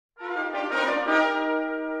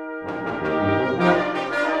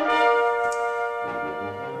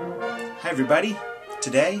everybody.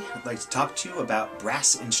 Today I'd like to talk to you about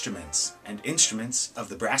brass instruments and instruments of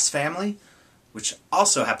the brass family, which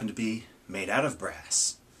also happen to be made out of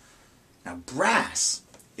brass. Now, brass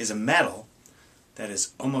is a metal that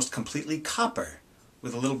is almost completely copper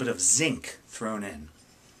with a little bit of zinc thrown in.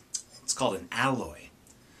 It's called an alloy.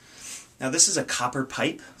 Now, this is a copper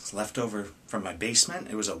pipe. It's left over from my basement.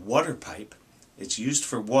 It was a water pipe. It's used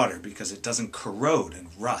for water because it doesn't corrode and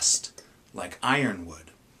rust like iron would.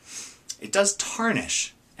 It does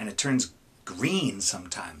tarnish, and it turns green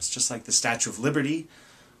sometimes, just like the Statue of Liberty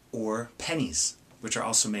or pennies, which are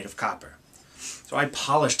also made of copper. So I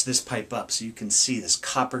polished this pipe up so you can see this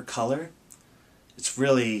copper color. It's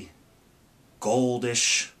really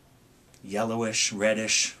goldish, yellowish,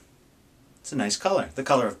 reddish. It's a nice color, the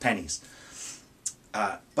color of pennies.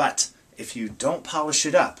 But if you don't polish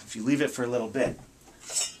it up, if you leave it for a little bit,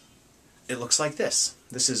 it looks like this.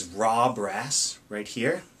 This is raw brass right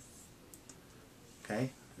here.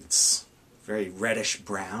 Okay, it's very reddish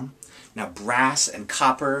brown. Now, brass and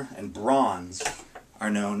copper and bronze are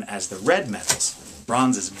known as the red metals.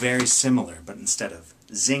 Bronze is very similar, but instead of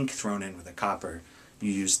zinc thrown in with a copper, you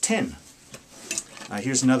use tin.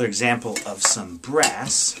 Here's another example of some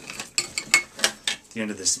brass. The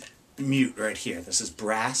end of this mute right here. This is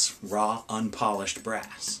brass, raw, unpolished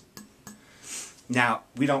brass. Now,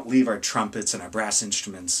 we don't leave our trumpets and our brass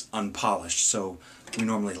instruments unpolished, so we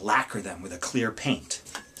normally lacquer them with a clear paint.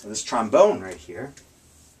 So this trombone right here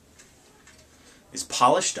is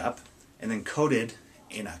polished up and then coated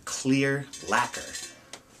in a clear lacquer.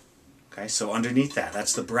 Okay, so underneath that,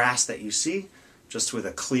 that's the brass that you see, just with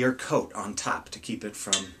a clear coat on top to keep it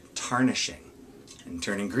from tarnishing and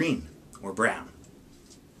turning green or brown,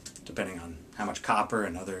 depending on how much copper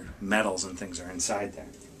and other metals and things are inside there.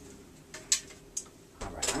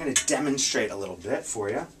 Alright, I'm going to demonstrate a little bit for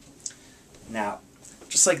you. Now,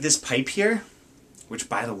 just like this pipe here, which,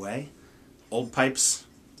 by the way, old pipes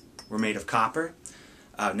were made of copper.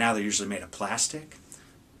 Now they're usually made of plastic.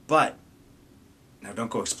 But, now don't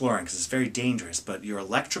go exploring because it's very dangerous, but your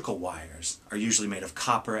electrical wires are usually made of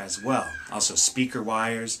copper as well. Also speaker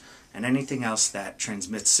wires and anything else that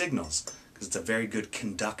transmits signals, because it's a very good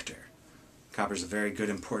conductor. Copper is a very good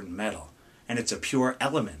important metal, and it's a pure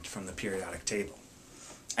element from the periodic table.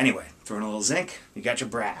 Anyway, throw in a little zinc, you got your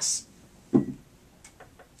brass.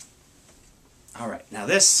 Alright, now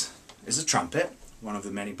this is a trumpet, one of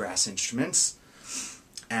the many brass instruments,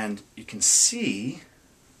 and you can see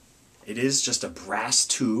it is just a brass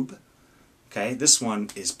tube. Okay, this one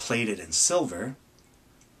is plated in silver.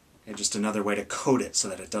 Okay, just another way to coat it so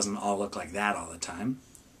that it doesn't all look like that all the time.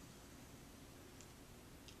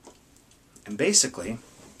 And basically,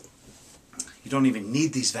 you don't even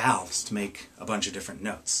need these valves to make a bunch of different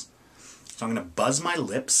notes. So I'm going to buzz my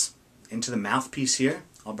lips into the mouthpiece here.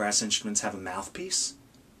 All brass instruments have a mouthpiece.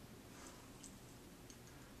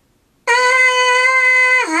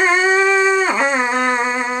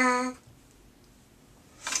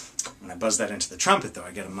 When I buzz that into the trumpet, though,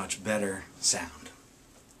 I get a much better sound.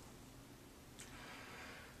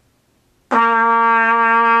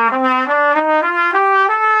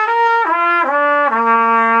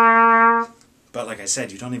 But like I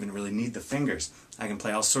said, you don't even really need the fingers. I can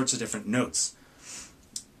play all sorts of different notes.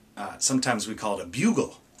 Sometimes we call it a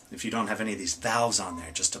bugle if you don't have any of these valves on there.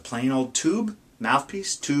 Just a plain old tube,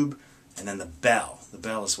 mouthpiece, tube, and then the bell. The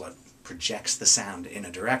bell is what projects the sound in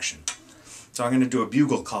a direction. So I'm going to do a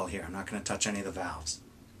bugle call here. I'm not going to touch any of the valves.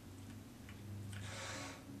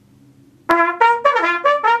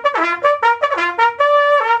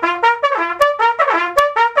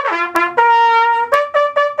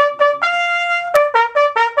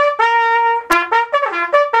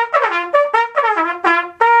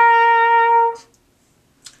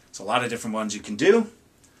 A lot of different ones you can do,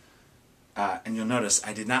 and you'll notice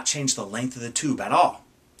I did not change the length of the tube at all.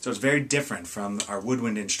 So it's very different from our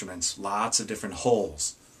woodwind instruments. Lots of different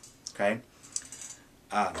holes. Okay.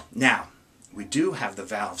 Now we do have the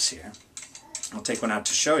valves here. I'll take one out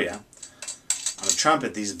to show you. On a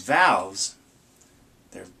trumpet, these valves,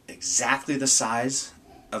 they're exactly the size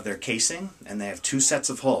of their casing, and they have two sets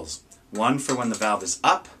of holes. One for when the valve is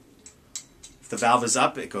up. If the valve is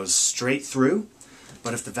up, it goes straight through.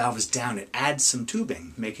 But if the valve is down, it adds some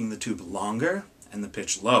tubing, making the tube longer and the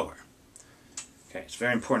pitch lower. Okay, it's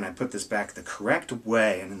very important I put this back the correct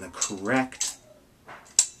way and in the correct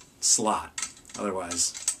slot.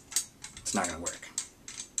 Otherwise, it's not going to work.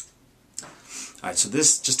 Alright, so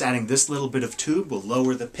this, just adding this little bit of tube will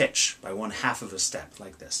lower the pitch by 1/2 of a step,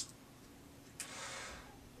 like this.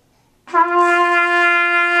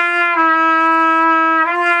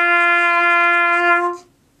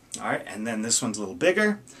 Alright, and then this one's a little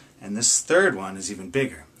bigger, And this third one is even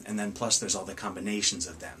bigger. And then plus there's all the combinations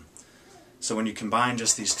of them. So when you combine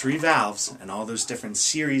just these 3 valves and all those different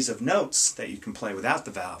series of notes that you can play without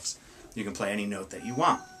the valves, you can play any note that you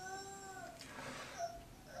want.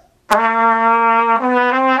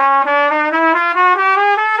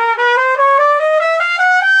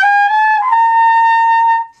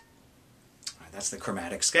 That's the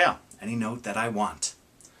chromatic scale. Any note that I want.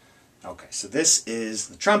 Okay, so this is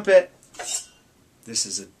the trumpet. This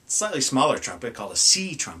is a slightly smaller trumpet called a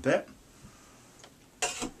C trumpet.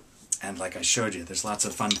 And like I showed you, there's lots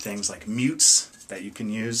of fun things like mutes that you can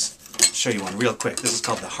use. I'll show you one real quick. This is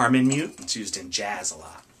called the Harmon mute. It's used in jazz a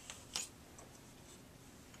lot.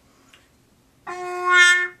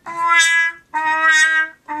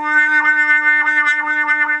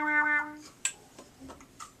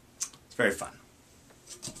 It's very fun.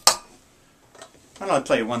 Why don't I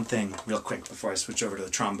play one thing real quick before I switch over to the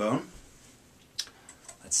trombone?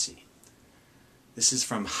 Let's see. This is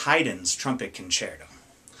from Haydn's Trumpet Concerto.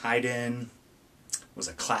 Haydn was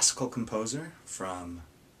a classical composer from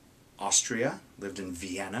Austria, lived in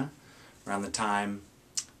Vienna around the time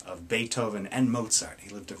of Beethoven and Mozart. He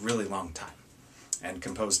lived a really long time and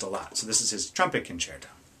composed a lot. So this is his Trumpet Concerto.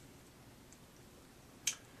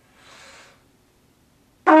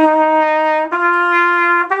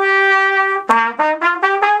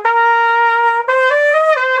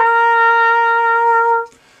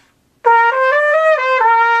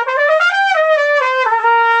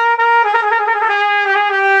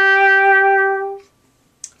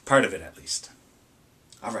 Part of it, at least.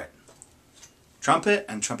 All right. Trumpet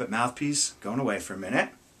and trumpet mouthpiece going away for a minute.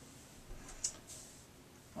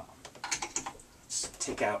 Well, let's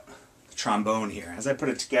take out the trombone here. As I put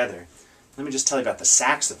it together, let me just tell you about the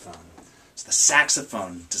saxophone. So the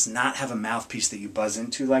saxophone does not have a mouthpiece that you buzz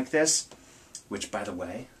into like this, which, by the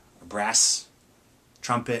way, a brass,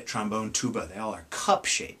 trumpet, trombone, tuba, they all are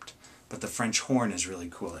cup-shaped. But the French horn is really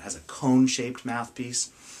cool. It has a cone-shaped mouthpiece.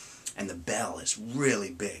 And the bell is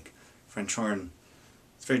really big. French horn,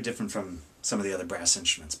 it's very different from some of the other brass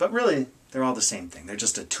instruments. But really, they're all the same thing. They're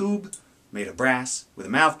just a tube made of brass with a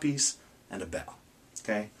mouthpiece and a bell.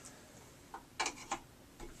 Okay?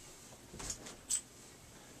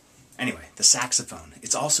 Anyway, the saxophone.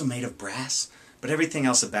 It's also made of brass, but everything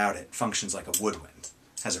else about it functions like a woodwind.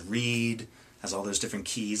 It has a reed, has all those different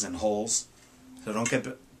keys and holes. So don't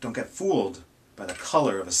get fooled by the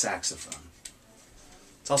color of a saxophone.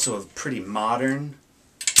 It's also a pretty modern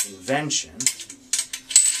invention,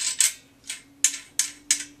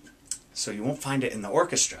 so you won't find it in the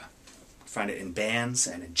orchestra. You find it in bands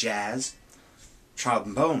and in jazz.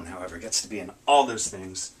 Trombone, however, gets to be in all those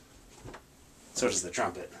things. So does the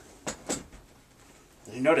trumpet.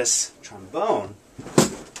 And you notice, trombone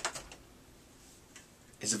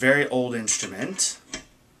is a very old instrument.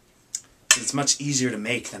 It's much easier to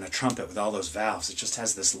make than a trumpet with all those valves. It just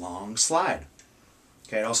has this long slide.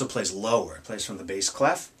 Okay, it also plays lower. It plays from the bass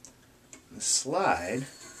clef. The slide,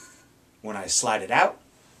 when I slide it out,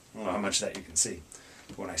 I don't know how much of that you can see,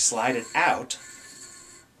 but when I slide it out,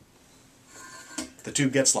 the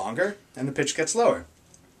tube gets longer and the pitch gets lower.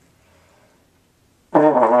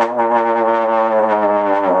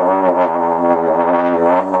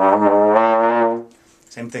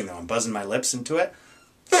 Same thing though, I'm buzzing my lips into it,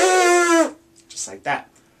 just like that.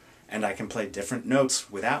 And I can play different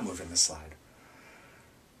notes without moving the slide.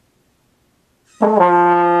 It's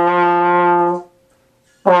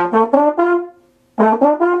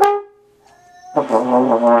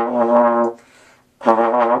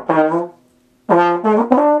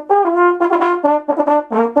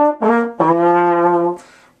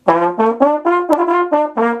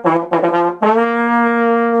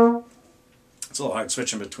a little hard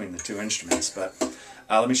switching between the two instruments, but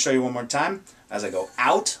let me show you one more time. As I go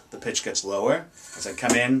out, the pitch gets lower. As I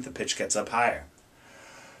come in, the pitch gets up higher.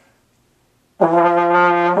 All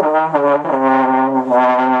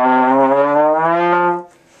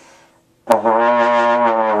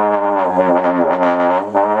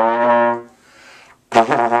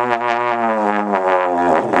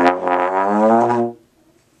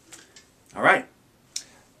right,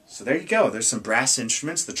 so there you go. There's some brass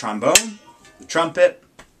instruments, the trombone, the trumpet,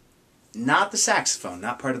 not the saxophone,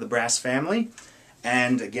 not part of the brass family.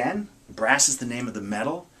 And again, brass is the name of the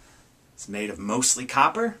metal. It's made of mostly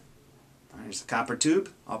copper. Here's the copper tube,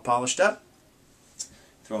 all polished up.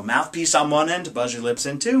 Throw a mouthpiece on one end to buzz your lips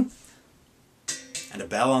into, and a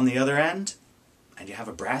bell on the other end, and you have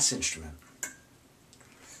a brass instrument.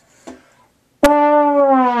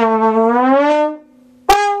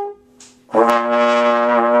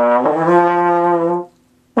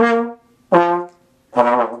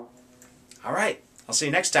 All right, I'll see see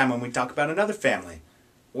you next time when we talk about another family.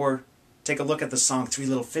 Or take a look at the song Three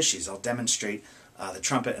Little Fishies. I'll demonstrate the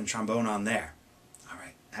trumpet and trombone on there. All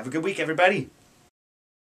right. Have a good week, everybody.